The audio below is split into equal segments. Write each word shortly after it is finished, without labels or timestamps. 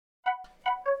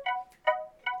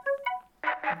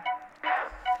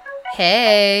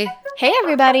Hey. Hey,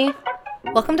 everybody.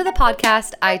 Welcome to the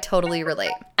podcast, I Totally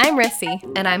Relate. I'm Rissy.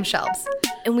 And I'm Shelbs.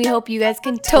 And we hope you guys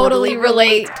can totally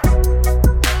relate.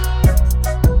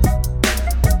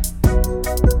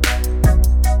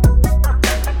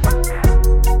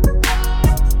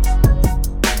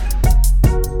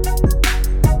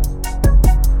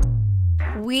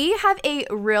 We have a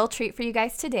real treat for you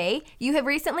guys today. You have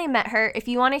recently met her. If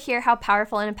you want to hear how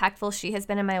powerful and impactful she has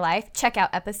been in my life, check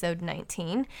out episode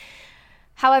 19.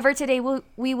 However, today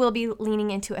we will be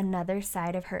leaning into another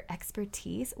side of her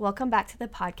expertise. Welcome back to the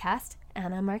podcast,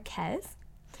 Ana Marquez.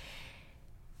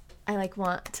 I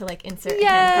want to insert a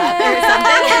hand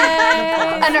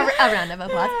clap or something. And a round of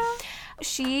applause.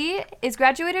 She is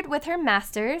graduated with her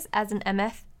master's as an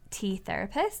MFT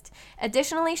therapist.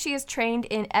 Additionally, she is trained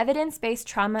in evidence-based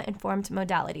trauma-informed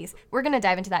modalities. We're going to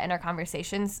dive into that in our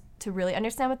conversations to really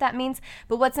understand what that means.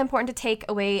 But what's important to take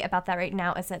away about that right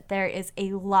now is that there is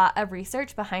a lot of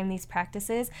research behind these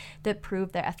practices that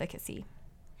prove their efficacy.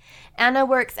 Ana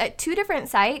works at 2 different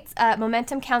sites,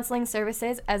 Momentum Counseling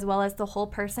Services, as well as the Whole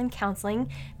Person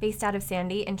Counseling, based out of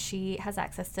Sandy, and she has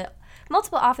access to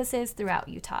multiple offices throughout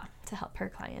Utah to help her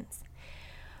clients.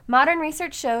 Modern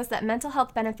research shows that mental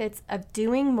health benefits of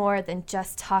doing more than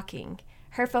just talking.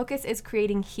 Her focus is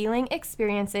creating healing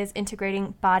experiences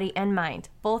integrating body and mind,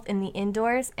 both in the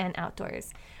indoors and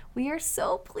outdoors. We are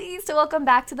so pleased to welcome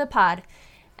back to the pod,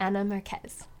 Ana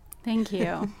Marquez. Thank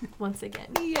you. Once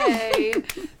again. Yay.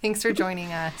 Thanks for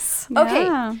joining us. Okay.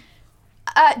 Yeah.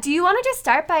 Do you want to just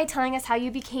start by telling us how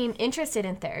you became interested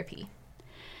in therapy?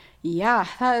 Yeah,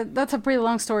 that's a pretty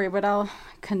long story, but I'll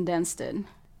condense it.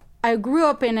 I grew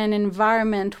up in an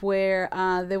environment where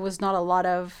there was not a lot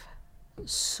of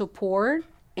support,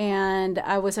 and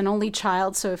I was an only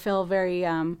child, so it felt very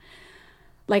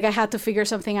like I had to figure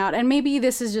something out. And maybe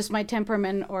this is just my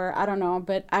temperament, or I don't know,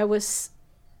 but I was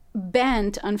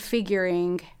bent on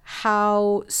figuring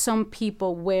how some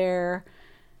people were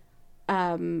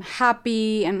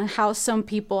happy and how some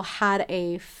people had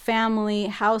a family,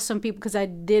 how some people, because I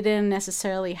didn't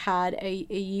necessarily had a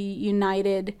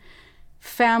united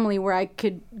family where I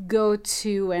could go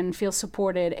to and feel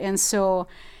supported. And so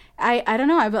I don't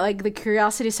know, but the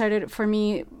curiosity started for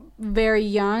me very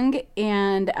young,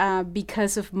 and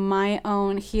because of my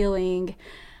own healing,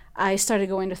 I started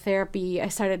going to therapy. I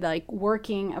started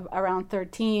working around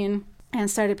 13 and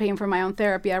started paying for my own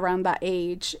therapy around that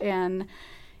age. And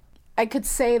I could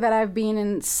say that I've been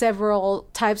in several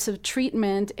types of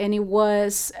treatment, and it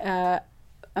was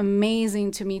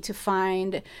amazing to me to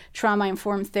find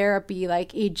trauma-informed therapy.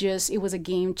 It was a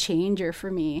game changer for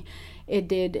me. It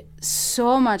did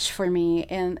so much for me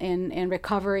in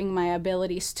recovering my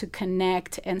abilities to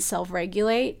connect and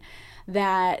self-regulate,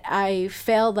 that I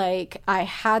felt like I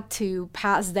had to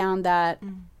pass down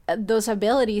those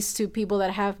abilities to people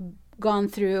that have gone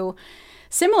through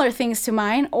similar things to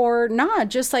mine, or not,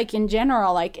 just in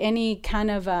general, any kind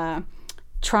of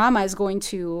trauma is going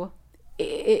to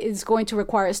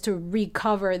require us to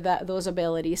recover those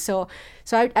abilities. So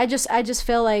I just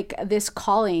feel like this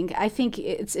calling, I think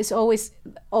it's always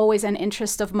an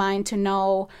interest of mine to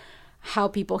know how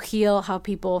people heal, how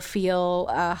people feel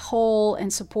whole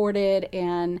and supported,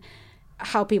 and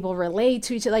how people relate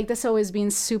to each other. That's always been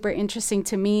super interesting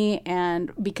to me.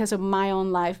 And because of my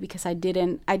own life, because I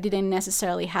didn't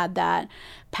necessarily had that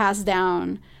passed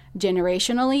down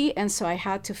generationally, and so I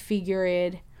had to figure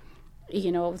it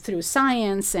through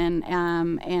science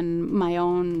and my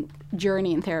own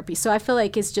journey in therapy. So I feel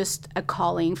like it's just a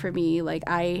calling for me.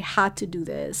 I had to do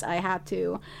this. I had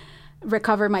to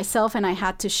recover myself, and I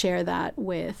had to share that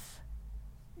with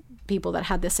people that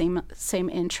had the same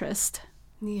interest.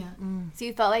 Yeah. So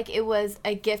you felt like it was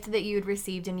a gift that you had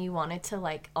received, and you wanted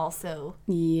to also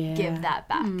give that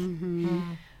back.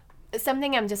 Mm-hmm.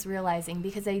 Something I'm just realizing,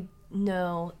 because I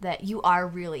know that you are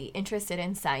really interested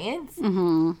in science.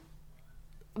 Mm-hmm.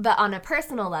 But on a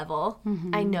personal level,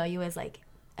 mm-hmm. I know you as a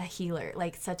healer,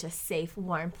 such a safe,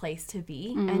 warm place to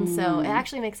be. Mm. And so it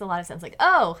actually makes a lot of sense.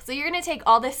 So you're going to take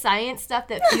all this science stuff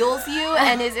that fuels you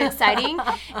and is exciting,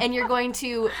 and you're going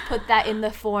to put that in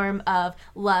the form of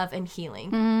love and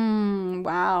healing.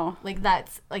 Wow.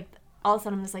 That's all of a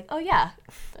sudden I'm just oh yeah,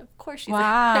 of course she's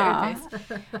wow. a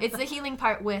therapist. It's the healing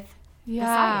part with the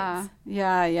science.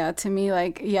 science. Yeah. To me,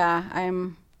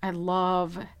 I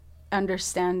love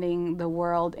understanding the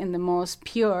world in the most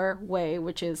pure way,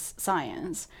 which is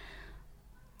science.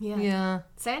 Yeah.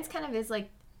 Science kind of is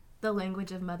the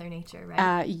language of Mother Nature,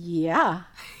 right? Yeah.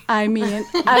 I mean,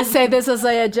 I say this as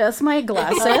I adjust my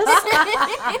glasses. I love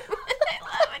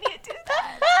when you do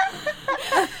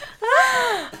that.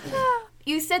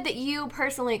 You said that you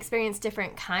personally experienced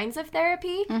different kinds of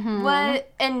therapy. Mm-hmm.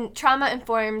 And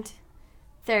trauma-informed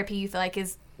therapy you feel like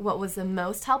is what was the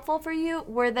most helpful for you?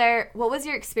 What was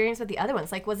your experience with the other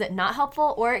ones? Like, was it not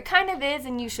helpful, or it kind of is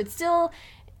and you should still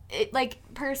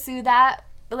pursue that?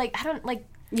 Like, I don't like.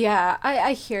 Yeah,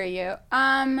 I hear you.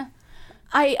 I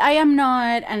am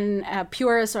not a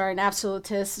purist or an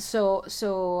absolutist.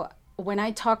 So when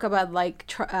I talk about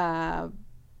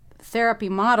therapy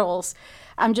models,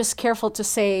 I'm just careful to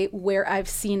say where I've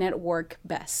seen it work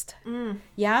best.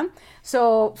 Yeah.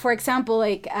 So, for example,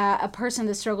 like a person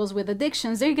that struggles with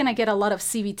addictions, they're gonna get a lot of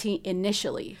CBT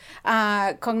initially,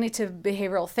 cognitive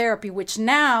behavioral therapy, which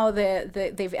now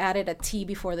they've added a T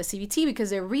before the CBT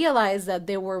because they realized that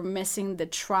they were missing the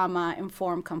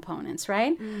trauma-informed components,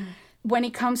 right? When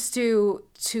it comes to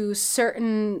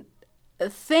certain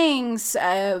things,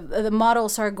 the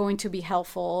models are going to be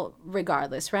helpful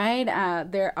regardless, right?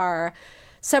 There are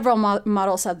several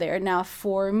models out there. Now,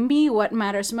 for me, what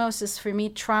matters most is, for me,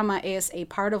 trauma is a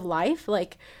part of life.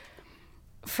 Like,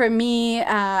 for me,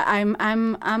 I'm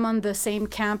on the same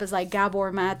camp as like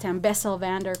Gabor Mate and Bessel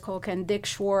van der Kolk and Dick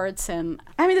Schwartz, and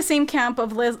I'm in the same camp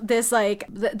of this, like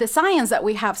the science that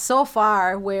we have so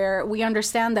far, where we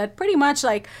understand that pretty much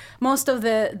like most of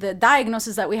the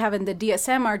diagnoses that we have in the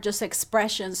DSM are just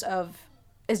expressions of,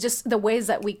 it's just the ways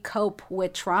that we cope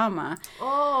with trauma.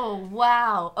 Oh,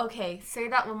 wow. Okay, say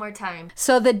that one more time.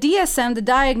 So the DSM, the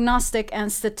Diagnostic and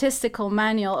Statistical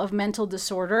Manual of Mental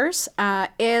Disorders,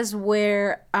 is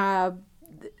where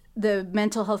the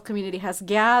mental health community has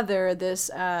gathered this,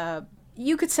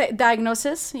 you could say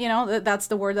diagnosis, that's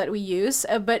the word that we use,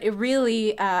 but it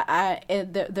really,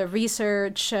 the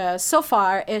research so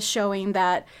far is showing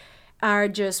that are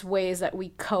just ways that we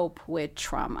cope with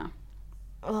trauma.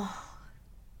 Oh.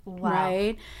 Wow.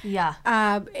 Right? Yeah.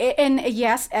 And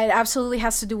yes, it absolutely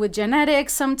has to do with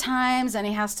genetics sometimes, and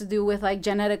it has to do with like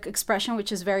genetic expression,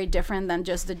 which is very different than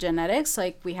just the genetics.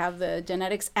 Like, we have the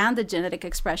genetics and the genetic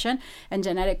expression, and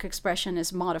genetic expression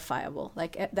is modifiable.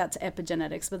 Like, that's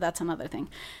epigenetics, but that's another thing.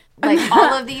 Like,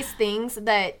 all of these things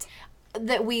that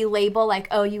we label, like,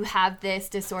 oh, you have this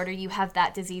disorder, you have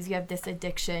that disease, you have this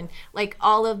addiction, like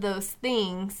all of those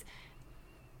things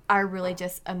are really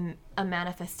just a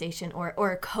manifestation or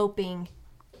a coping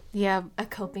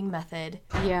method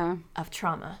of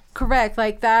trauma. Correct.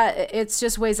 Like that, it's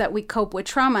just ways that we cope with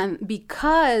trauma. And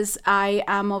because I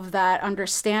am of that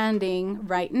understanding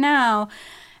right now,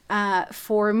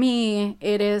 for me,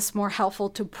 it is more helpful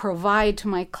to provide to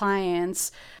my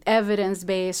clients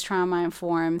evidence-based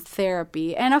trauma-informed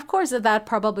therapy. And of course, that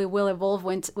probably will evolve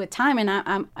with time. And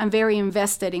I'm very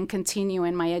invested in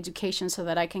continuing my education so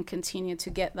that I can continue to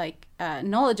get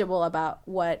knowledgeable about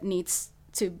what needs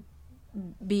to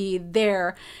be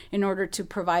there in order to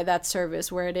provide that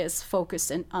service where it is focused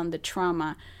on the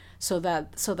trauma, so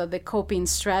that the coping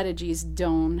strategies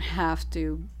don't have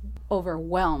to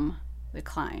overwhelm the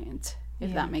client,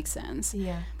 if that makes sense.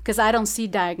 Yeah. Because I don't see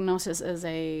diagnosis as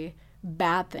a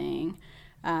bad thing.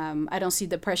 I don't see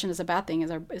depression as a bad thing.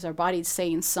 Is our body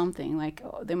saying something, like,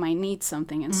 oh, they might need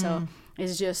something, and so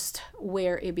it's just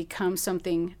where it becomes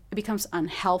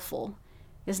unhelpful.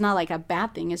 It's not like a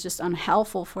bad thing. It's just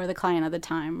unhelpful for the client at the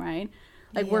time, right?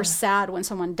 Like, we're sad when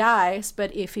someone dies,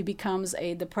 but if it becomes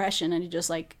a depression and it just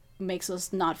like makes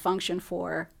us not function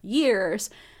for years,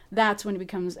 that's when it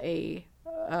becomes a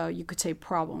you could say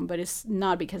problem. But it's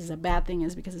not because it's a bad thing,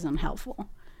 it's because it's unhelpful.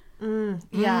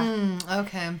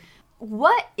 Okay.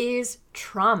 What is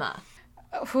trauma?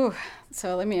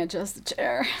 So let me adjust the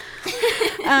chair.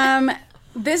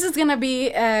 This is gonna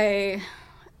be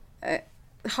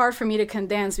hard for me to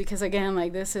condense because, again,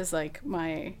 like, this is like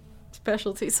my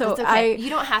specialty. So it's okay. You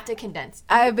don't have to condense.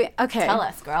 Tell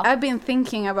us, girl. I've been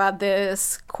thinking about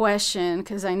this question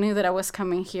because I knew that I was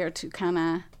coming here to kind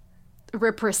of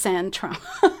represent trauma.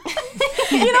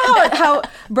 You know how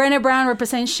Brené Brown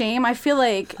represents shame? I feel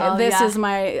like is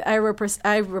my I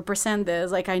represent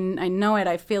this. Like, I know it,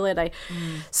 I feel it.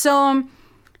 So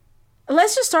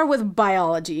let's just start with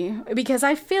biology, because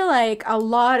I feel like a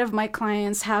lot of my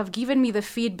clients have given me the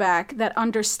feedback that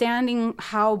understanding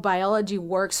how biology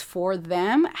works for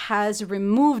them has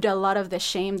removed a lot of the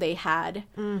shame they had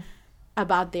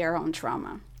about their own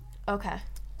trauma. Okay.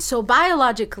 So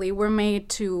biologically, we're made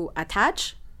to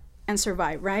attach and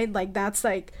survive, right? Like, that's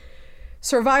like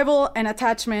survival and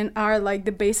attachment are like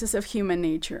the basis of human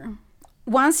nature.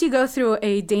 Once you go through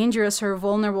a dangerous or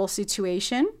vulnerable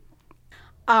situation,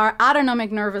 our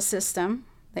autonomic nervous system,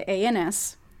 the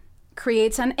ANS,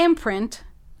 creates an imprint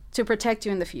to protect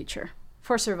you in the future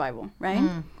for survival,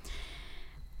 right?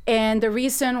 And the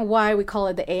reason why we call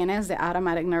it the ANS, the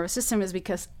automatic nervous system, is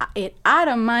because it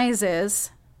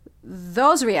atomizes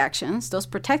those reactions, those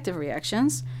protective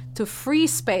reactions, to free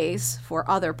space for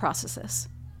other processes.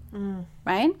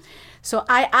 Right? So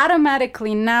I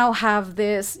automatically now have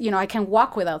this, I can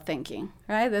walk without thinking,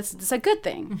 right? That's a good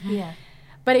thing. Yeah.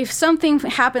 But if something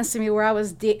happens to me where I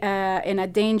was in a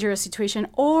dangerous situation,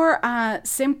 or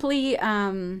simply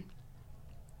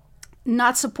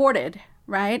not supported,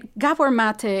 right? Gabor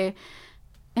Mate,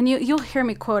 and you'll hear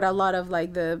me quote a lot of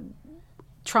like the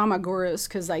trauma gurus,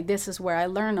 because like this is where I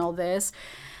learn all this.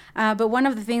 But one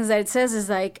of the things that it says is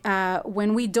like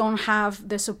when we don't have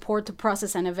the support to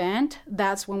process an event,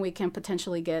 that's when we can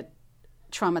potentially get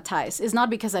traumatized. It's not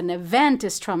because an event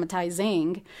is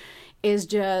traumatizing, it's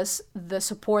just the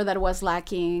support that was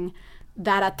lacking,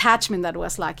 that attachment that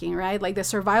was lacking, right? Like the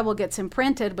survival gets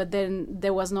imprinted, but then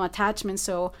there was no attachment.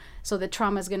 So the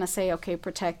trauma is going to say, okay,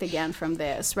 protect again from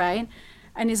this, right?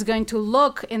 And it's going to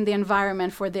look in the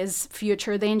environment for this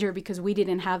future danger because we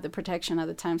didn't have the protection at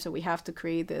the time. So we have to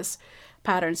create these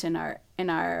patterns in our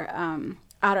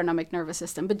autonomic nervous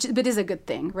system. But it's a good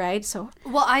thing, right? So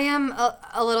Well, I am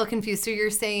a little confused. So you're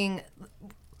saying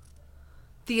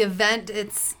the event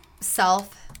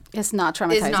itself it's not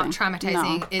traumatizing. is not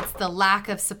traumatizing. No. It's the lack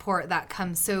of support that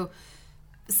comes. So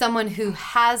someone who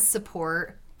has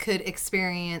support could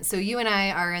experience, so you and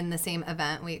I are in the same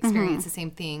event, we experience the same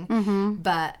thing,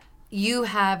 but you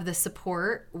have the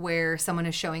support where someone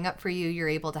is showing up for you, you're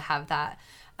able to have that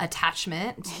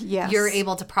attachment. Yes. You're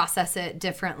able to process it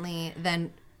differently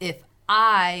than if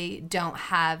I don't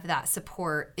have that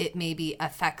support, it maybe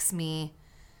affects me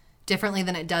differently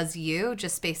than it does you,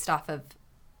 just based off of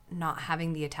not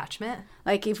having the attachment.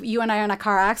 Like if you and I are in a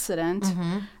car accident,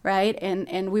 right,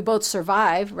 and we both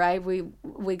survive, right,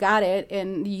 we got it,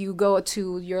 and you go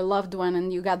to your loved one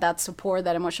and you got that support,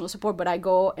 that emotional support, but I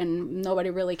go and nobody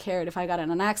really cared if I got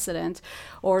in an accident,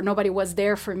 or nobody was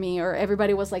there for me, or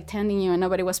everybody was like tending you and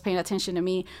nobody was paying attention to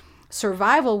me.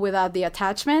 Survival without the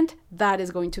attachment, that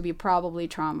is going to be probably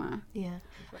trauma. Yeah.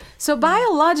 So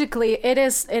biologically, it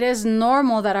is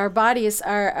normal that our bodies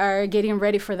are getting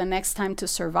ready for the next time to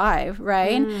survive,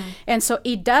 right? And so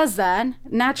it does that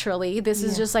naturally. This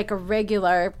is just like a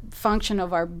regular function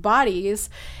of our bodies.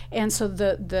 And so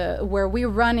the where we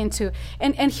run into,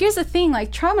 and here's the thing,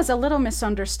 like trauma is a little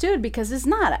misunderstood because it's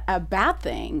not a bad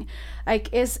thing. Like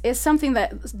it's something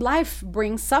that life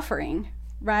brings suffering,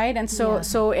 right? And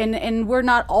so and we're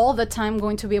not all the time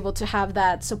going to be able to have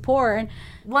that support.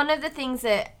 One of the things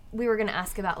that we were going to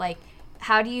ask about, like,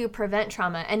 how do you prevent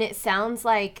trauma? And it sounds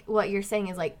like what you're saying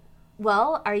is like,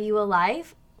 well, are you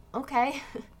alive? Okay.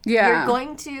 Yeah. You're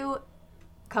going to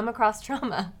come across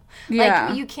trauma. Yeah.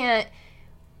 Like, you can't,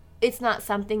 it's not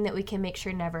something that we can make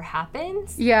sure never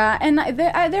happens. Yeah, and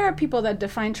there are people that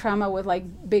define trauma with like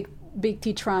big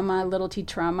T trauma, little T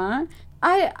trauma.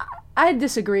 I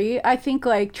disagree. I think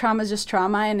like trauma is just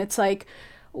trauma, and it's like,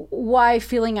 why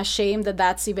feeling ashamed that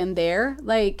that's even there?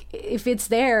 Like if it's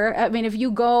there, I mean, if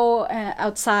you go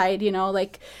outside,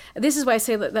 like this is why I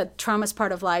say that trauma is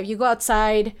part of life. You go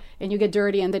outside and you get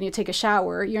dirty and then you take a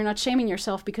shower. You're not shaming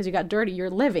yourself because you got dirty. You're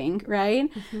living, right?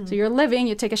 So you're living,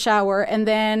 you take a shower, and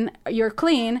then you're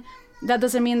clean. That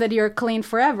doesn't mean that you're clean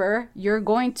forever. You're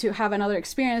going to have another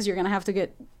experience. You're going to have to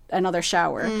get another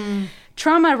shower.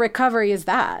 Trauma recovery is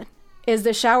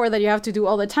the shower that you have to do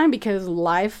all the time because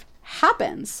life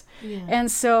happens. And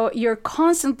so you're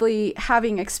constantly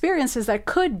having experiences that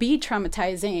could be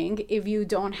traumatizing if you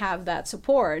don't have that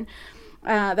support.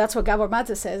 That's what Gabor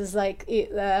Mate says, is like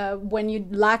when you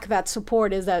lack that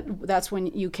support, that's when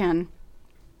you can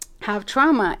have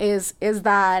trauma, is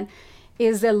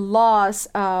the loss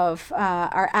of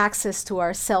our access to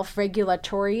our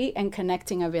self-regulatory and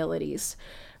connecting abilities.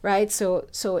 Right? So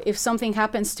if something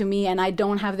happens to me and I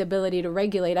don't have the ability to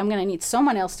regulate, I'm going to need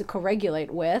someone else to co-regulate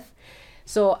with.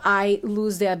 So I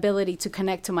lose the ability to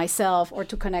connect to myself or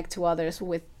to connect to others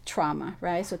with trauma,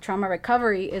 right? So trauma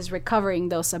recovery is recovering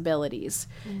those abilities.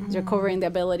 It's recovering the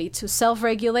ability to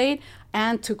self-regulate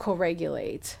and to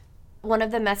co-regulate. One of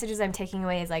the messages I'm taking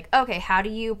away is like, okay, how do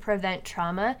you prevent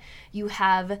trauma? You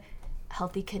have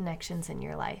healthy connections in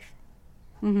your life.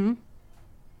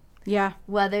 Yeah.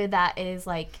 Whether that is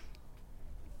like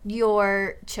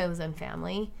your chosen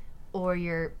family or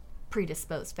your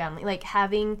predisposed family, like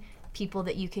having people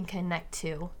that you can connect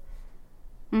to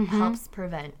helps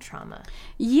prevent trauma.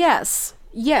 Yes.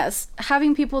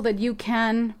 Having people that you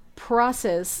can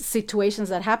process situations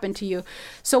that happen to you.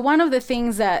 So one of the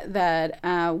things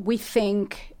that we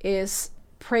think is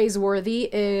praiseworthy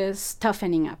is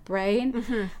toughening up, right?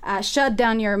 Shut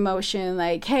down your emotion,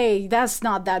 like, hey, that's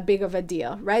not that big of a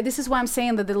deal, right? This is why I'm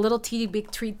saying that the little t, big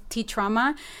T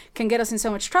trauma can get us in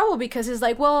so much trouble, because it's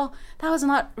like, well, that was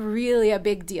not really a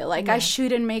big deal. Like, I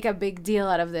shouldn't make a big deal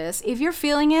out of this. If you're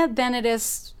feeling it, then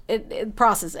it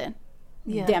process it.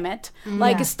 Yeah. Damn it.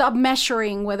 Like, stop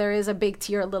measuring whether it's a big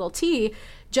T or a little t.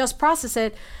 Just process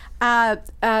it.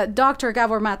 Dr.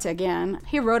 Gabor Mate, again,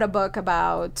 he wrote a book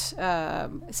about,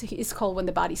 it's called When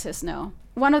the Body Says No.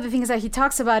 One of the things that he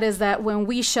talks about is that when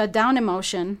we shut down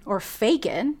emotion or fake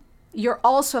it, you're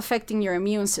also affecting your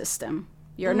immune system,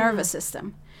 your nervous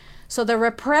system. So the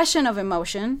repression of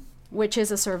emotion, which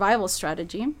is a survival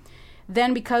strategy,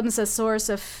 then becomes a source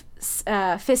of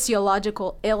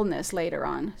physiological illness later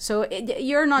on. So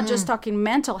you're not just talking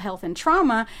mental health and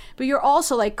trauma, but you're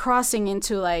also like crossing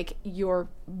into like your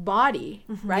body,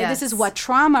 right? Yes. This is what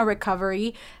trauma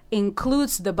recovery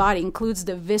includes. The body includes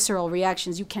the visceral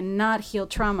reactions. You cannot heal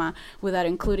trauma without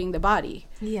including the body.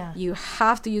 Yeah. You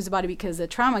have to use the body because the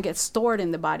trauma gets stored in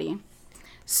the body.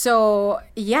 So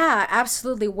yeah,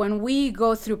 absolutely. When we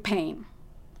go through pain,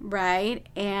 right?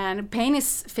 And pain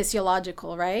is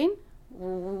physiological, right?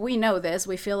 We know this,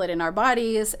 we feel it in our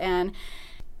bodies, and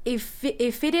if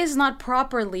it is not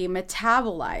properly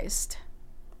metabolized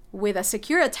with a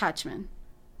secure attachment,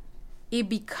 it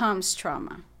becomes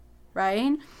trauma,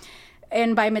 right?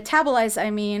 And by metabolize,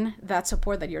 I mean that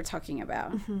support that you're talking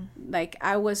about. Like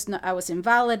I was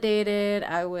invalidated,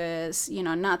 I was,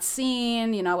 not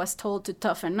seen, I was told to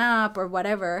toughen up or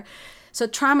whatever. So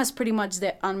trauma is pretty much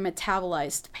the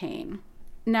unmetabolized pain.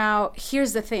 Now,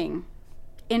 here's the thing.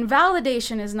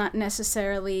 Invalidation is not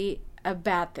necessarily a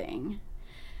bad thing.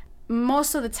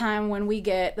 Most of the time when we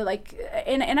get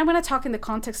and I'm going to talk in the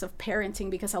context of parenting,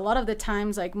 because a lot of the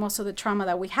times, like, most of the trauma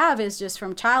that we have is just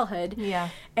from childhood. Yeah.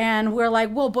 And we're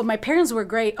like, well, but my parents were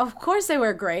great. Of course they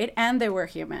were great, and they were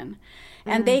human.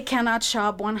 And they cannot show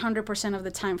up 100% of the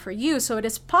time for you. So it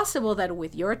is possible that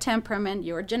with your temperament,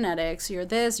 your genetics, your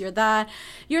this, your that,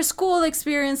 your school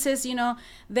experiences,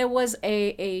 there was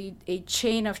a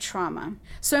chain of trauma.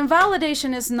 So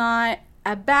invalidation is not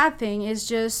a bad thing. It's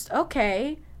just,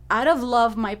 okay, out of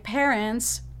love, my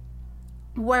parents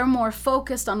were more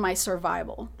focused on my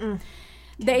survival.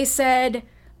 They said,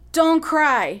 don't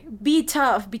cry, be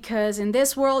tough, because in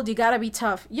this world you gotta be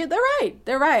tough. Yeah,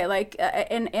 they're right. Like,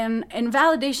 and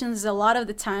validation is a lot of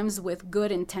the times with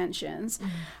good intentions.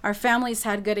 Our families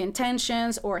had good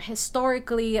intentions, or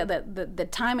historically, the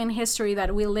time in history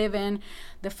that we live in,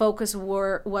 the focus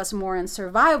was more on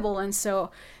survival. And so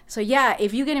yeah,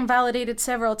 if you get invalidated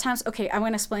several times, okay, I'm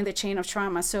gonna explain the chain of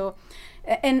trauma. So,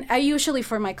 and I usually,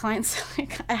 for my clients,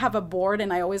 I have a board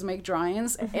and I always make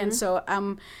drawings, and so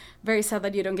I'm very sad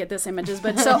that you don't get these images,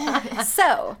 but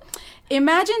so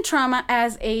imagine trauma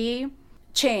as a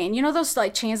chain. You know those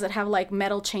like chains that have like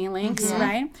metal chain links,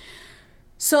 right?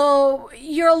 So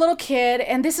you're a little kid,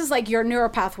 and this is like your neural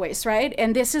pathways, right?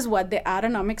 And this is what the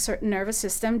autonomic nervous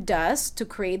system does to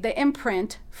create the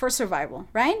imprint for survival,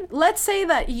 right? Let's say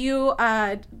that you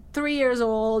are 3 years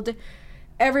old.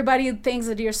 Everybody thinks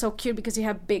that you're so cute because you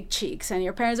have big cheeks, and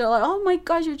your parents are like, oh my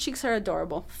gosh, your cheeks are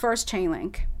adorable. First chain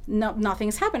link. No,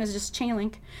 nothing's happened. It's just chain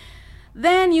link.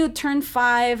 Then you turn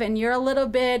 5 and you're a little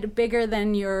bit bigger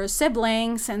than your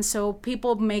siblings, and so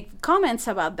people make comments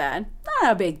about that.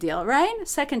 Not a big deal, right?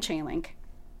 Second chain link.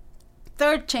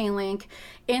 Third chain link.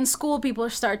 In school, people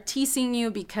start teasing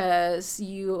you because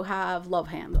you have love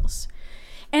handles.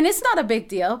 And it's not a big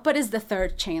deal, but it's the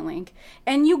third chain link.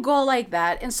 And you go like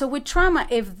that. And so with trauma,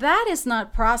 if that is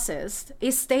not processed,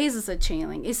 it stays as a chain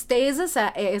link. It stays as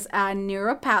a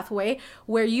neural pathway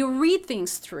where you read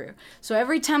things through. So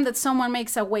every time that someone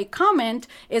makes a weight comment,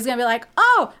 it's going to be like,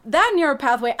 oh, that neural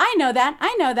pathway, I know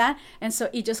that. And so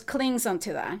it just clings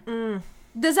onto that.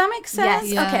 Does that make sense?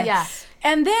 Yes. Okay. Yes.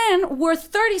 And then we're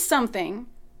 30-something.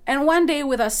 And one day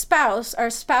with our spouse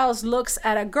looks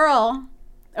at a girl,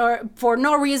 or for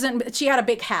no reason, she had a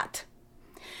big hat.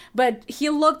 But he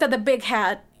looked at the big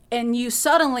hat, and you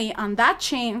suddenly, on that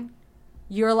chain,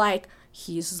 you're like,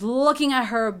 he's looking at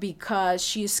her because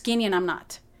she's skinny and I'm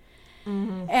not.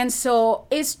 And so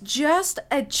it's just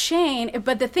a chain.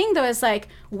 But the thing though is like,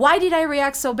 why did I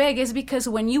react so big? Is because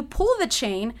when you pull the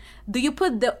chain, do you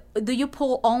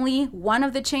pull only one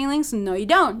of the chain links? No, you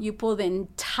don't. You pull the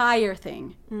entire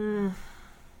thing.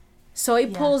 So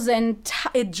it pulls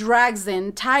it drags the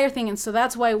entire thing. And so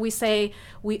that's why we say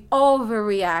we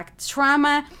overreact.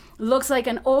 Trauma looks like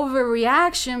an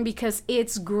overreaction because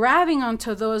it's grabbing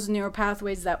onto those neural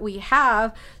pathways that we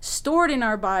have stored in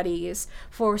our bodies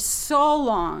for so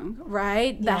long,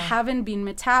 right? That haven't been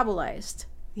metabolized.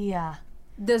 Yeah.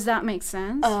 Does that make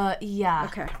sense? Yeah.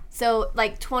 Okay. So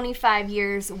like 25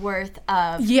 years worth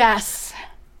of Yes.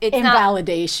 it's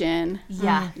Invalidation.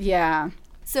 Yeah. Yeah.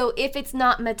 So if it's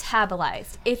not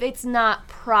metabolized, if it's not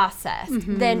processed,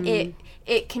 then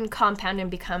it can compound and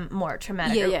become more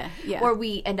traumatic. Yeah. Or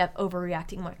we end up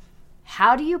overreacting more.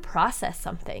 How do you process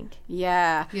something?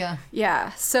 Yeah.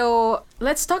 So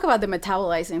let's talk about the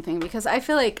metabolizing thing, because I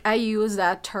feel like I use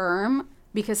that term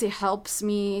because it helps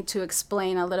me to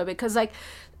explain a little bit. Because like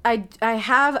I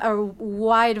have a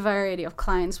wide variety of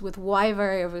clients with wide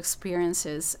variety of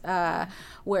experiences,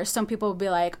 where some people will be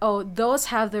like, oh, those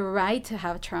have the right to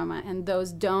have trauma and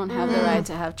those don't have the right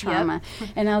to have trauma. Yep.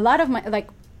 And a lot of my, like,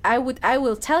 I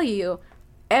will tell you,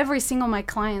 every single my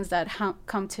clients that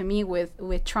come to me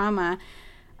with trauma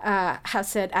have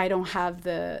said, I don't have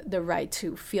the right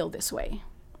to feel this way.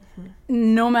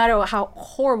 No matter how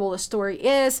horrible the story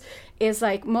is, it's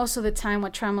like most of the time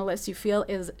what trauma lets you feel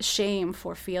is shame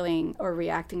for feeling or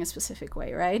reacting a specific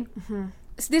way, right?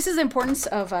 So this is the importance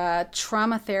of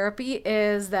trauma therapy,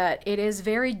 is that it is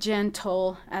very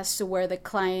gentle as to where the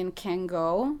client can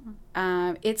go.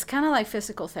 It's kind of like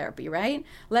physical therapy, right?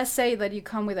 Let's say that you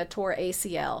come with a tore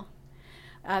ACL.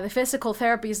 The physical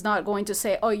therapy is not going to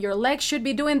say, oh, your leg should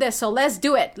be doing this, so let's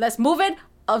do it. Let's move it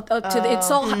up to its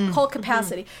whole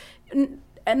capacity.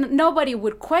 And nobody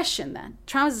would question that.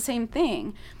 Trauma is the same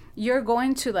thing. You're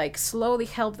going to like slowly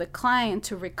help the client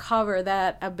to recover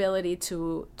that ability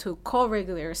to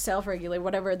co-regulate or self-regulate,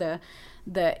 whatever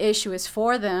the issue is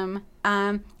for them.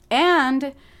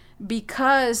 And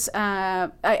because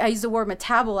I use the word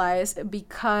metabolize,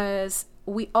 because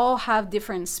we all have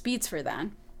different speeds for that.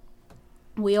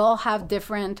 We all have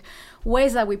different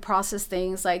ways that we process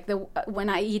things. Like when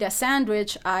I eat a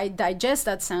sandwich, I digest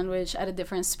that sandwich at a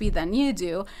different speed than you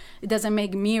do. It doesn't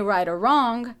make me right or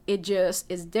wrong. It just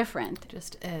is different.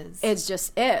 It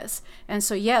just is. And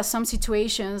so, yeah, some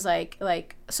situations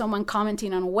like someone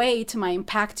commenting on weight might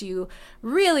impact you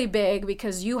really big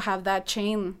because you have that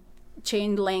chain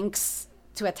links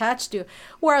to attach to.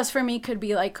 Whereas for me, it could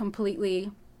be like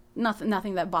completely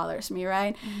nothing that bothers me,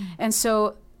 right? And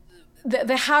so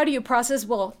the how do you process?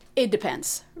 Well, it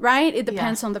depends, right? It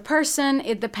depends on the person.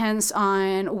 It depends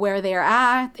on where they're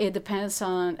at. It depends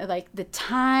on like the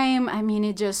time. I mean,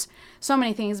 it just so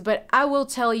many things. But I will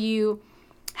tell you,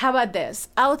 how about this?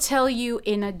 I'll tell you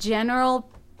in a general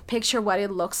picture what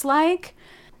it looks like.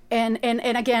 And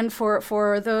again,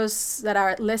 for those that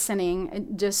are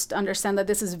listening, just understand that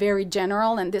this is very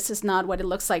general and this is not what it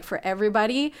looks like for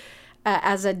everybody.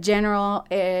 As a general,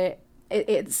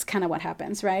 it's kind of what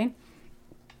happens, right?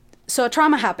 So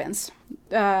trauma happens.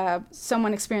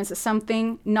 Someone experiences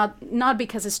something, not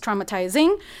because it's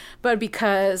traumatizing, but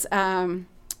because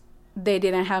they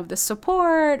didn't have the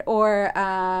support,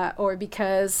 or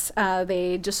because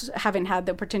they just haven't had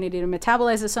the opportunity to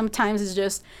metabolize it. Sometimes it's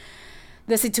just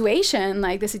the situation,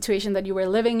 like the situation that you were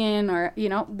living in, or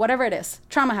whatever it is.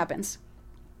 Trauma happens.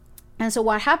 And so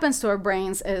what happens to our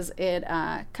brains is it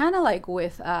kind of like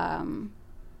with,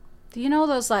 do you know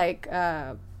those like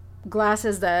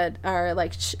glasses that are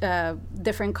like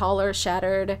different colors,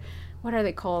 shattered? What are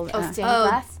they called? Stained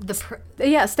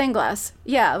glass? Stained glass.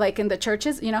 Yeah, like in the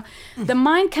churches, The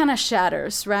mind kind of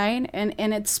shatters, right?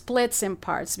 And it splits in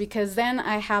parts, because then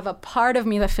I have a part of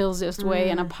me that feels this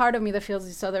way and a part of me that feels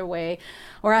this other way.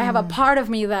 Or I have a part of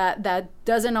me that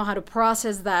doesn't know how to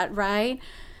process that, right?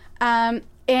 And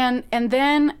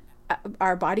then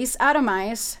our bodies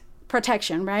atomize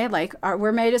protection, right? Like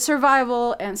we're made of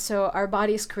survival, and so our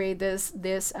bodies create this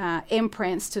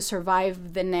imprints to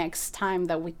survive the next time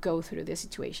that we go through this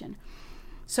situation.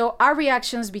 So our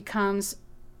reactions becomes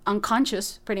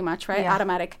unconscious, pretty much, right? Yeah.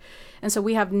 Automatic, and so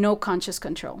we have no conscious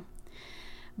control.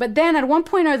 But then at one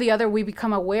point or the other, we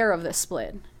become aware of the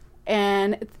split,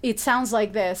 and it sounds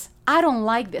like this: I don't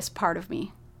like this part of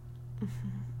me.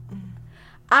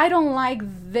 I don't like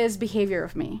this behavior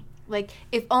of me. Like,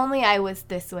 if only I was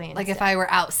this way instead. Like, if I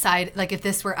were outside, like, if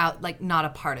this were out, like, not a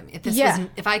part of me. If this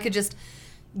wasn't, if I could just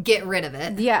get rid of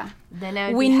it. Yeah. Then I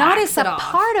would we notice a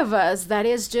part of us that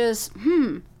is just,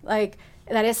 like,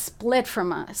 that is split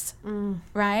from us,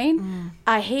 right?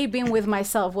 I hate being with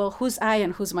myself. Well, who's I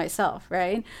and who's myself,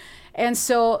 right? And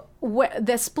so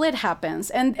the split happens.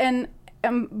 And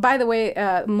by the way,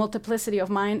 multiplicity of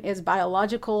mind is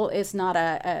biological. It's not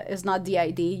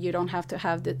DID. You don't have to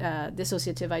have the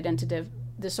dissociative identity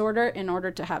disorder in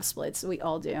order to have splits. We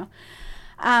all do.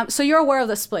 So you're aware of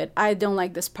the split. I don't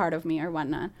like this part of me or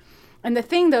whatnot. And the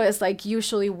thing though is, like,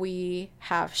 usually we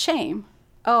have shame.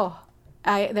 Oh,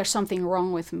 there's something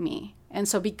wrong with me. And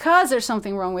so because there's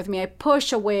something wrong with me, I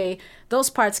push away. Those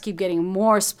parts keep getting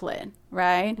more split,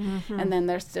 right? And then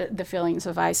there's the feelings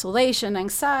of isolation,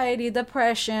 anxiety,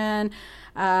 depression,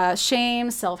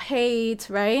 shame, self-hate,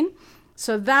 right?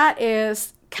 So that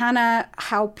is kind of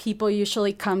how people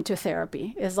usually come to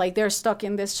therapy. It's like they're stuck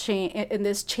in this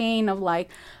chain of like,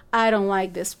 I don't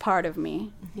like this part of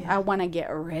me. I want to get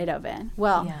rid of it.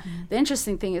 Well, the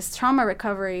interesting thing is trauma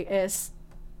recovery is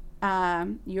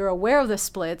you're aware of the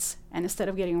splits, and instead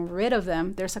of getting rid of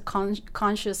them, there's a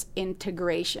conscious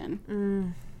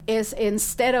integration. Is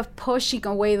instead of pushing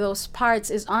away those parts,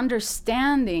 is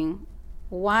understanding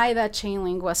why that chain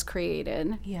link was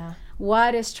created.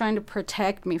 What is trying to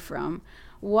protect me from?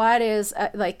 What is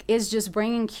is just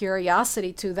bringing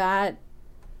curiosity to that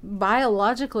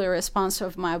biologically response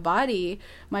of my body.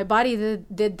 My body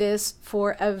did this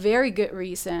for a very good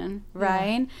reason,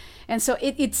 right? And so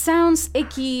it sounds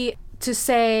icky to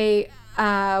say,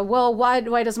 well,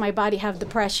 why does my body have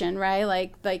depression, right?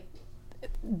 Like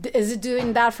is it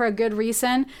doing that for a good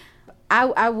reason?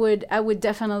 I would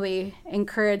definitely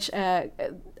encourage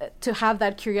to have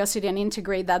that curiosity and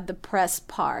integrate that depressed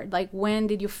part. Like, when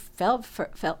did you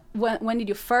when did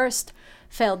you first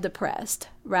felt depressed,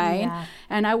 right?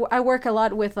 And I work a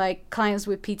lot with like clients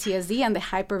with PTSD, and the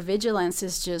hypervigilance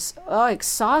is just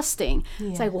exhausting.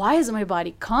 It's like, why is my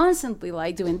body constantly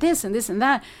like doing this and this and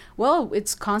that? Well,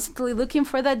 it's constantly looking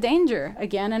for that danger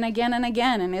again and again and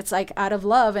again, and it's like out of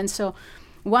love. And so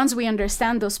once we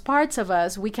understand those parts of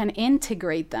us, we can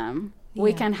integrate them.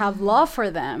 We can have love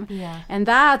for them. And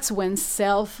that's when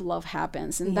self-love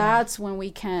happens. And that's when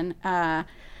we can,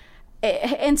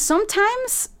 and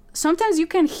sometimes you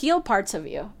can heal parts of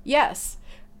you. Yes,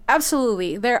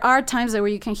 absolutely. There are times where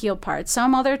you can heal parts.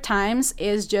 Some other times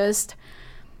is just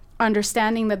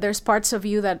understanding that there's parts of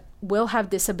you that will have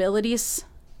disabilities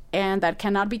and that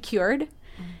cannot be cured.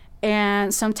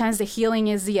 And sometimes the healing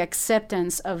is the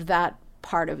acceptance of that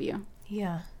part of you.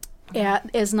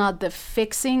 Is not the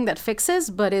fixing that fixes,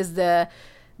 but is the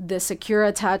secure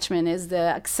attachment, is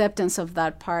the acceptance of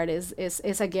that part, is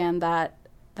again that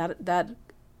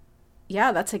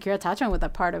secure attachment with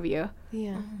that part of you.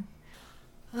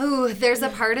 Oh, there's a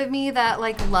part of me that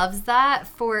like loves that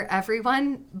for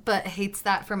everyone, but hates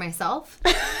that for myself.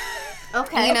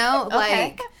 Okay. You know,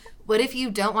 like, what if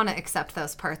you don't want to accept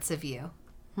those parts of you?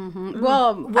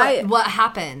 Well, what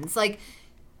happens? Like,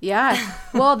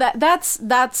 well, that's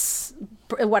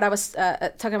what I was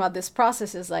talking about. This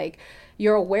process is like,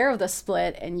 you're aware of the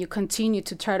split and you continue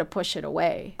to try to push it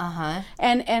away.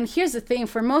 And here's the thing,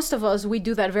 for most of us, we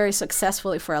do that very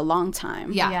successfully for a long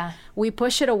time. We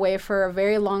push it away for a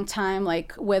very long time,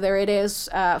 like whether it is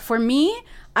for me,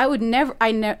 I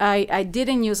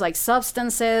didn't use like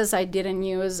substances. I didn't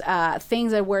use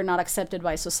things that were not accepted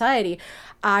by society.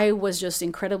 I was just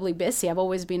incredibly busy. I've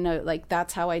always been like,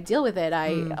 that's how I deal with it.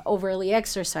 I overly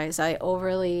exercise. I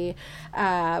overly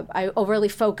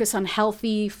focus on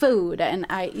healthy food, and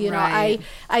I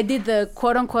did the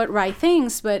quote unquote right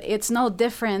things, but it's no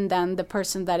different than the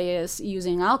person that is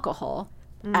using alcohol.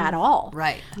 At all.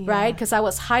 Right? Because I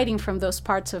was hiding from those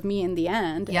parts of me in the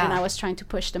end, and I was trying to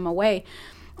push them away.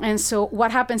 And so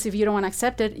what happens if you don't want to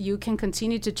accept it? You can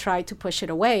continue to try to push it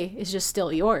away. It's just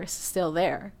still yours, still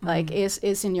there. Like,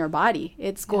 it's in your body.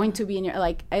 It's going to be in your,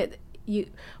 like,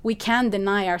 we can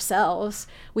deny ourselves.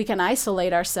 We can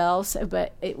isolate ourselves,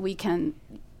 but we can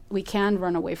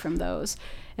run away from those.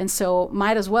 And so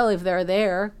might as well, if they're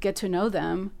there, get to know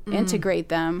them, integrate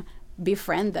them,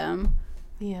 befriend them.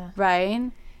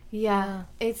 Right?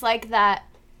 It's like that,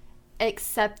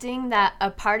 accepting that a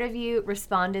part of you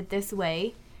responded this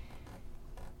way,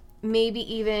 maybe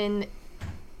even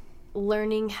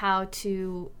learning how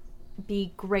to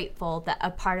be grateful that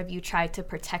a part of you tried to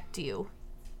protect you.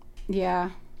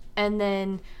 And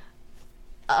then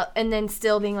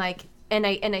still being like, and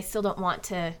I still don't want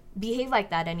to behave like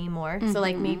that anymore. So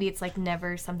like, maybe it's like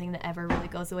never something that ever really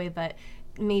goes away, but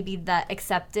maybe that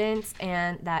acceptance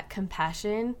and that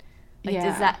compassion, like,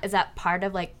 is that part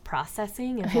of like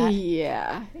processing? Is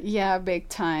that... big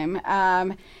time.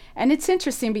 And it's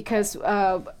interesting because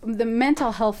the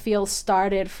mental health field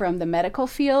started from the medical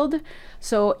field.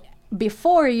 So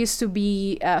before, it used to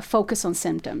be focus on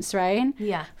symptoms, right?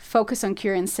 Focus on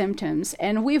curing symptoms.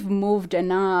 And we've moved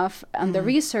enough on the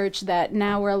research that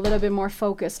now we're a little bit more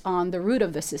focused on the root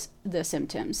of the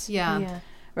symptoms.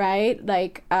 Right?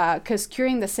 Like, because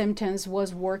curing the symptoms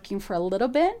was working for a little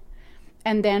bit.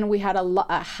 And then we had a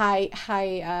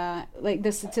high, like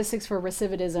the statistics for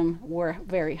recidivism were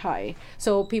very high.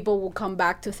 So people will come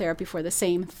back to therapy for the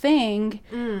same thing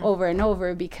over and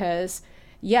over because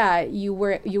yeah, you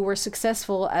were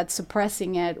successful at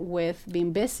suppressing it with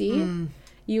being busy.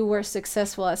 You were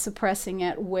successful at suppressing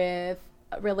it with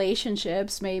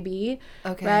relationships, maybe,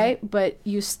 Okay. right? But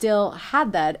you still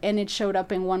had that, and it showed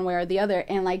up in one way or the other.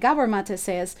 And like Gabor Mate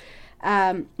says,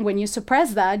 when you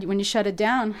suppress that, when you shut it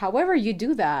down, however you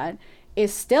do that,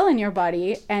 is still in your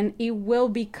body, and it will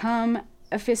become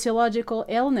a physiological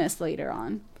illness later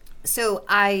on. So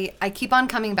I keep on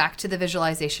coming back to the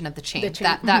visualization of the chain.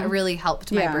 That really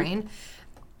helped my Yeah. brain.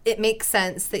 It makes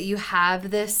sense that you have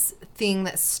this thing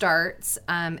that starts,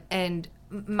 and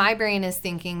my brain is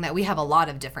thinking that we have a lot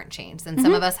of different chains, and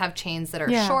some of us have chains that are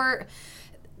Yeah. short,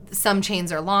 some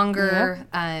chains are longer,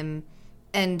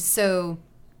 and so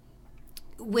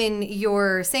when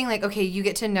you're saying like, okay, you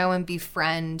get to know and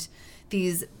befriend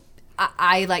these,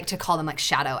 I like to call them like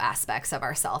shadow aspects of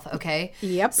ourself. Okay.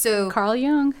 Yep. So Carl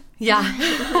Jung. yeah.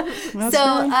 That's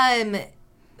So, right.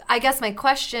 I guess my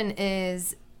question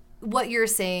is, what you're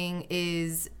saying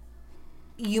is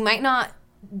you might not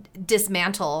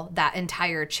dismantle that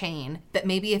entire chain, but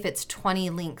maybe if it's 20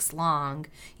 links long,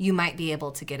 you might be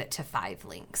able to get it to 5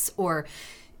 links, or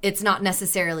it's not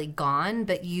necessarily gone,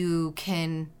 but you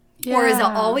can. Or is it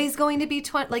Yeah. always going to be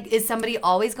 20? Like, is somebody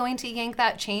always going to yank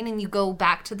that chain and you go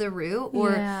back to the root?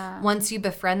 Or Yeah. once you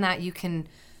befriend that, you can,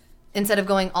 instead of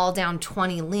going all down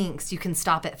 20 links, you can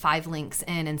stop at 5 links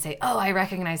in and say, oh, I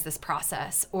recognize this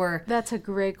process. Or, That's a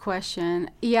great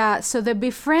question. Yeah, so the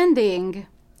befriending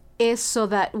is so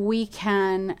that we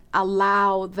can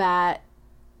allow that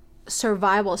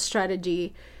survival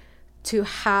strategy to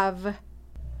have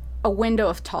a window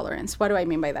of tolerance. What do I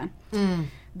mean by that?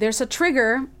 There's a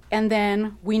trigger, and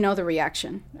then we know the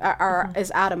reaction is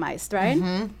atomized,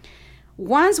 right?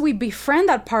 Once we befriend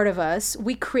that part of us,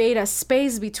 we create a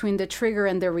space between the trigger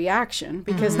and the reaction,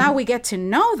 because now we get to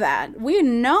know that. We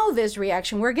know this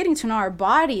reaction. We're getting to know our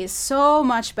bodies so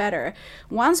much better.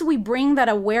 Once we bring that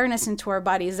awareness into our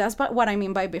bodies, that's what I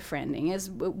mean by befriending,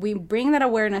 is we bring that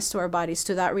awareness to our bodies,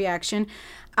 to that reaction.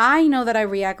 I know that I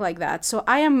react like that. So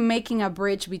I am making a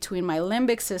bridge between my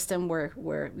limbic system,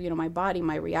 where my body,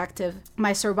 my reactive,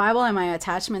 my survival, and my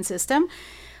attachment system.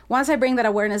 Once I bring that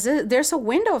awareness, there's a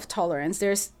window of tolerance.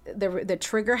 There's the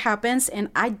trigger happens, and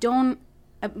I don't,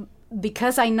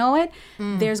 because I know it,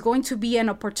 there's going to be an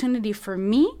opportunity for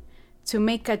me to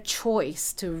make a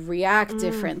choice to react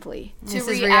differently. To This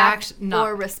is react not-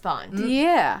 or respond.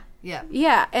 Yeah. yeah.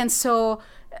 Yeah, and so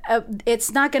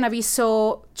it's not gonna be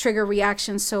so trigger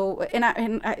reaction. So,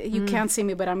 you can't see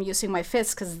me, but I'm using my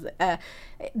fists because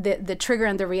the trigger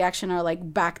and the reaction are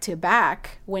like back to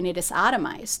back when it is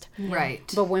atomized.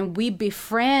 Right. But when we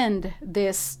befriend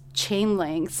this chain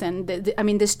links and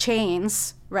these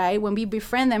chains, right? When we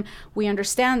befriend them, we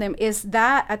understand them. Is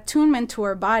that attunement to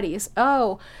our bodies?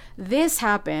 Oh, this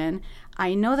happened.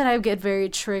 I know that I get very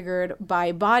triggered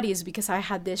by bodies because I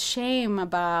had this shame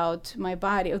about my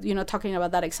body, talking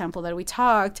about that example that we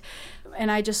talked. And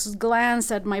I just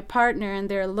glanced at my partner and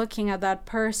they're looking at that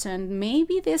person.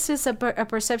 Maybe this is a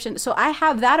perception. So I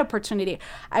have that opportunity.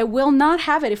 I will not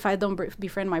have it if I don't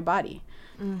befriend my body.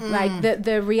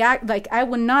 Like I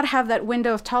would not have that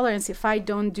window of tolerance if I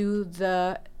don't do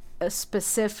the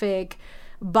specific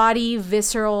body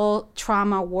visceral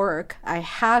trauma work. I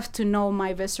have to know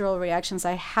my visceral reactions.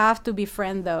 I have to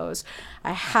befriend those.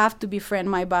 I have to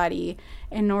befriend my body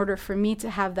in order for me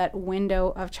to have that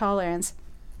window of tolerance,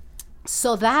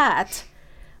 so that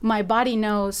my body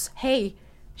knows, hey,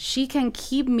 she can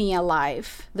keep me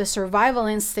alive. The survival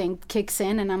instinct kicks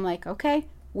in, and I'm like, okay,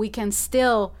 we can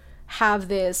still have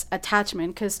this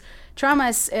attachment, because trauma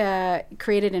is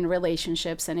created in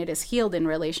relationships and it is healed in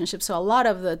relationships. So a lot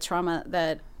of the trauma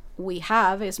that we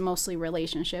have is mostly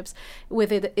relationships,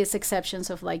 with its exceptions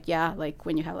of like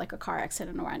when you have like a car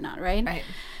accident or whatnot, right? Right.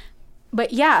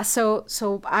 But yeah, so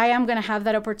I am gonna have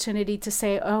that opportunity to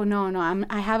say, oh no,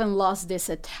 I haven't lost this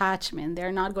attachment.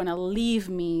 They're not gonna leave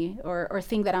me or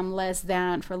think that I'm less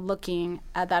than for looking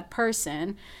at that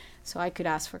person. So I could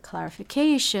ask for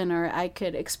clarification, or I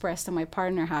could express to my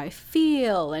partner how I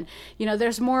feel, and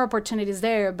there's more opportunities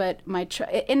there. But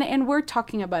and we're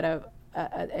talking about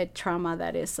a trauma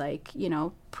that is like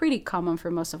pretty common for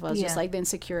most of us, just like the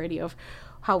insecurity of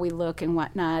how we look and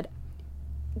whatnot.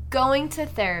 Going to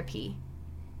therapy,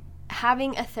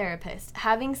 having a therapist,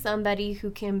 having somebody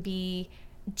who can be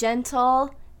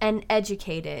gentle and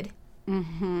educated.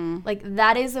 Like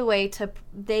that is a way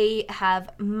they have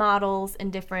models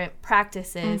and different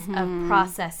practices of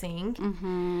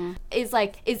processing. Is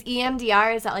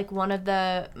EMDR, is that like one of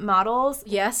the models?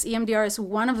 Yes, EMDR is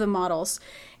one of the models.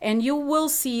 And you will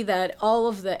see that all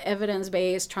of the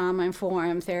evidence-based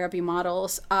trauma-informed therapy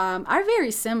models are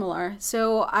very similar.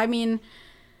 So,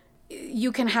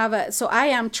 you can have so I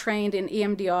am trained in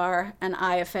EMDR and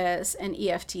IFS and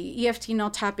EFT. EFT,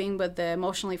 not tapping, but the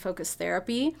emotionally focused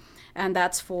therapy. And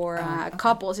that's for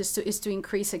couples, is to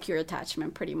increase secure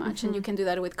attachment, pretty much. And you can do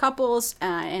that with couples,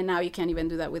 and now you can even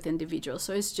do that with individuals.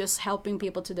 So it's just helping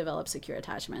people to develop secure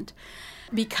attachment,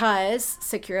 because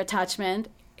secure attachment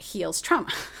heals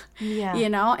trauma. Yeah. You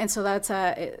know, and so that's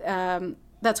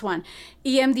one.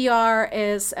 EMDR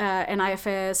is and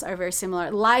IFS are very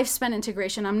similar. Lifespan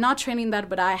integration, I'm not training that,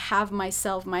 but I have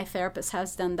myself, my therapist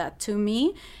has done that to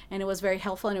me, and it was very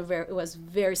helpful, and it was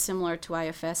very similar to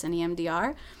IFS and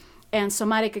EMDR. And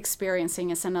somatic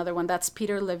experiencing is another one. That's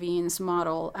Peter Levine's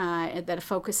model that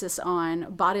focuses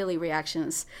on bodily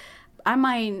reactions. I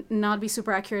might not be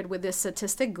super accurate with this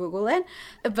statistic, Google it,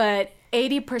 but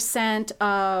 80%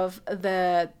 of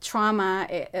the trauma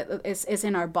is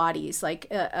in our bodies. Like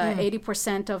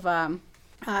 80% of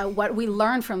what we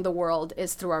learn from the world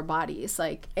is through our bodies.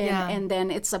 Like, and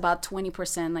then it's about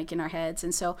 20% like in our heads.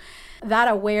 And so that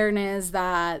awareness,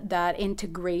 that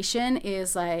integration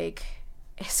is like,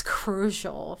 is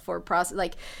crucial for process.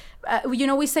 Like,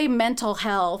 we say mental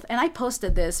health, and I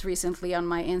posted this recently on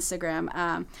my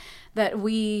Instagram, that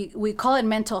we call it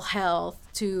mental health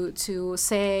to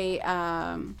say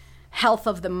health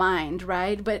of the mind,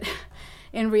 right? But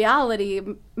in reality,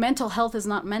 mental health is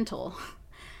not mental.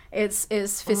 It's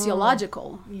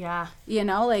physiological. Yeah.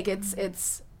 Like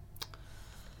it's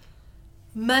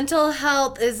mental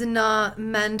health is not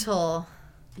mental.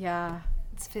 Yeah.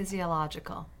 It's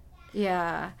physiological.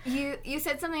 Yeah. You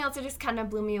said something else that just kind of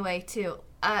blew me away too.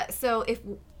 So if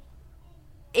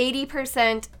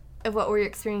 80% of what we're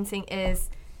experiencing is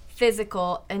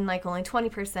physical and like only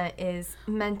 20% is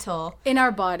mental in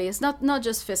our bodies, not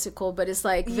just physical, but it's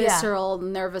like visceral,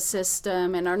 nervous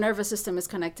system, and our nervous system is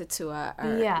connected to our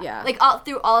like all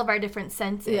through all of our different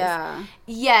senses.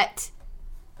 Yet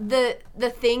the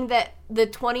thing that the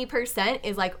 20%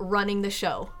 is like running the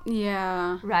show.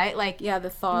 Right? Like the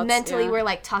thoughts. Mentally we're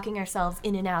like talking ourselves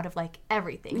in and out of like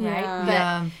everything,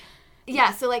 right?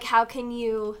 But so like how can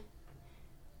you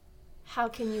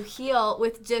heal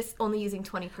with just only using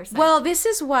 20%? Well, this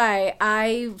is why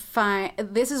I'm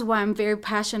very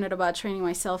passionate about training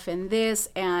myself in this,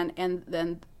 and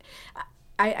then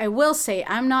I will say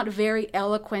I'm not very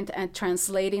eloquent at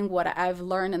translating what I've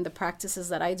learned and the practices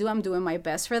that I do. I'm doing my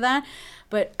best for that,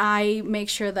 but I make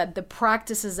sure that the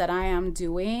practices that I am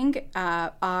doing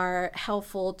are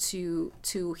helpful to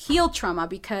heal trauma,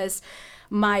 because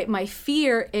my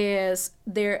fear is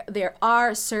there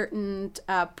are certain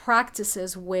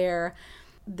practices where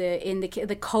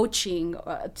the coaching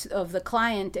of the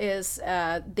client is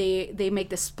they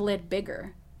make the split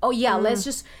bigger. Let's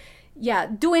just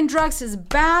doing drugs is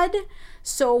bad,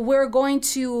 so we're going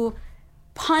to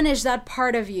punish that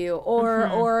part of you,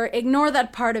 or ignore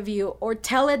that part of you, or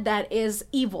tell it that is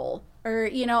evil, or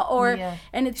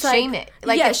and it's shame like, it,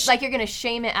 like it's like you're gonna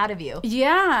shame it out of you.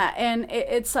 And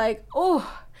it's like,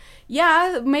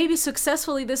 maybe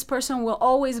successfully this person will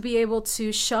always be able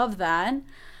to shove that,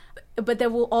 but there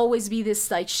will always be this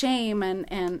like shame and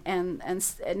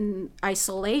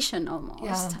isolation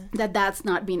almost, that's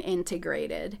not being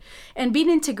integrated. And being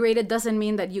integrated doesn't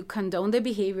mean that you condone the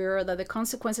behavior or that the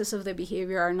consequences of the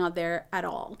behavior are not there at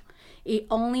all. It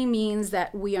only means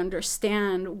that we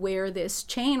understand where this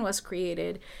chain was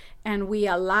created, and we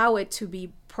allow it to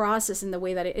be processed in the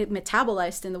way that it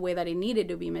metabolized in the way that it needed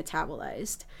to be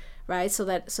metabolized, right? So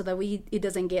that it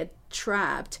doesn't get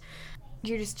trapped.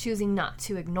 You're just choosing not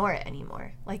to ignore it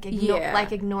anymore. Like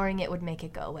ignoring it would make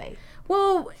it go away.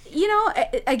 Well,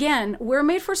 again, we're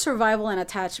made for survival and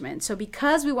attachment. So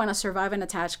because we want to survive and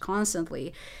attach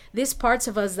constantly, these parts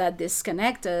of us that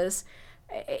disconnect us,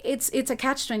 it's a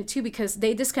catch-22, because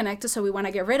they disconnect us, so we want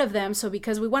to get rid of them. So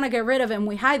because we want to get rid of them,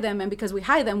 we hide them, and because we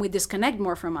hide them, we disconnect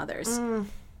more from others.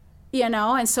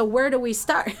 And so where do we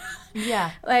start? It's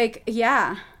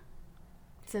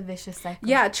a vicious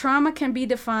cycle. Trauma can be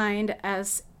defined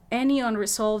as any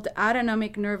unresolved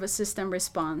autonomic nervous system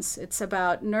response. It's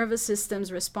about nervous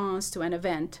system's response to an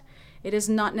event. It is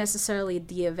not necessarily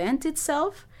the event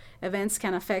itself. Events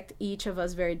can affect each of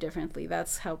us very differently.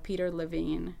 That's how Peter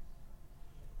Levine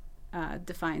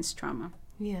defines trauma.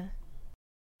 Yeah.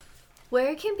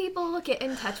 Where can people get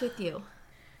in touch with you?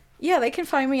 They can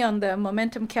find me on the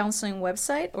Momentum Counseling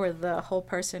website or the Whole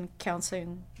Person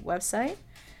Counseling website.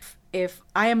 If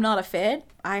I am not a fit,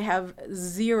 I have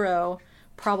zero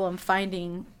problem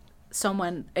finding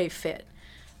someone a fit,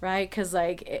 right? Because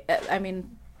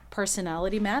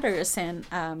personality matters, and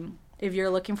if you're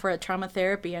looking for a trauma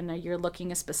therapy and you're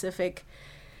looking a specific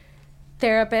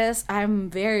therapists, I'm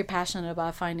very passionate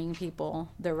about finding people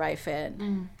the right fit.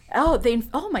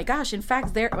 Oh my gosh, in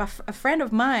fact, a friend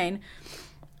of mine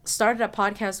started a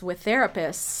podcast with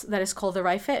therapists that is called The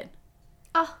Right Fit.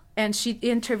 Oh. And she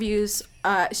interviews,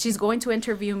 she's going to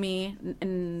interview me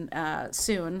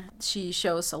soon. She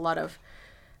shows a lot of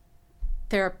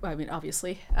therapy. I mean,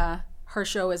 obviously, her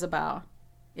show is about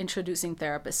introducing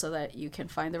therapists so that you can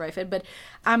find the right fit. But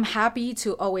I'm happy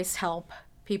to always help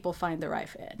people find the right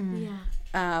fit.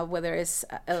 Whether it's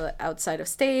outside of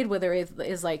state, whether it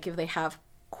is like if they have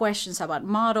questions about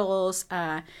models,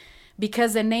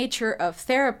 because the nature of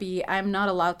therapy, I'm not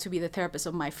allowed to be the therapist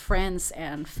of my friends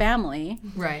and family.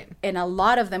 Right. And a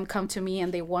lot of them come to me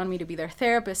and they want me to be their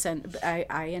therapist, and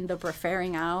I end up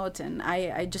referring out. And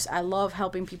I love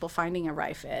helping people finding a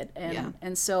right fit.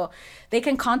 And so they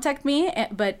can contact me,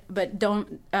 but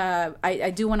don't,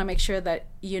 I do want to make sure that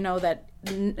you know that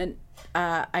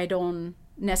I don't,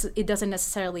 it doesn't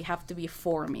necessarily have to be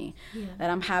for me. That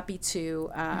I'm happy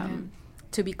to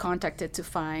be contacted to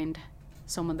find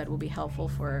someone that will be helpful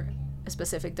for a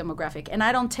specific demographic. And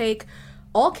I don't take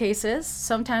all cases.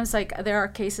 Sometimes, like, there are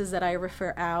cases that I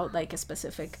refer out, like a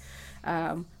specific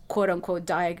quote unquote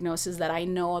diagnosis that I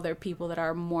know other people that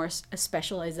are more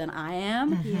specialized than I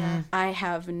am. I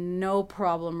have no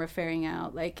problem referring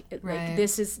out, like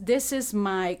this is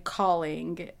my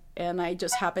calling, and I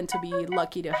just happen to be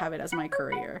lucky to have it as my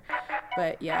career.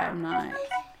 But yeah, I'm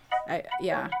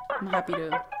happy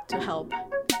to help.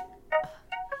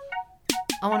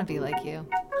 I want to be like you.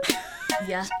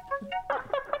 Yeah.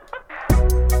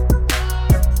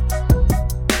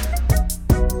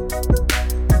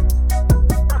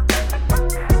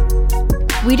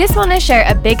 We just want to share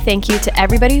a big thank you to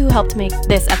everybody who helped make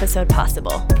this episode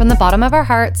possible. From the bottom of our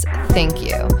hearts, thank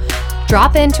you.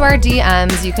 Drop into our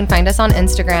DMs. You can find us on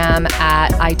Instagram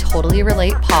at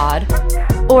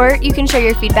ITotallyRelatePod. Or you can share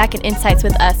your feedback and insights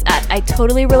with us at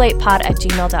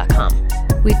ITotallyRelatePod@gmail.com.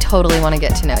 We totally want to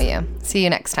get to know you. See you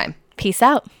next time. Peace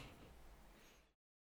out.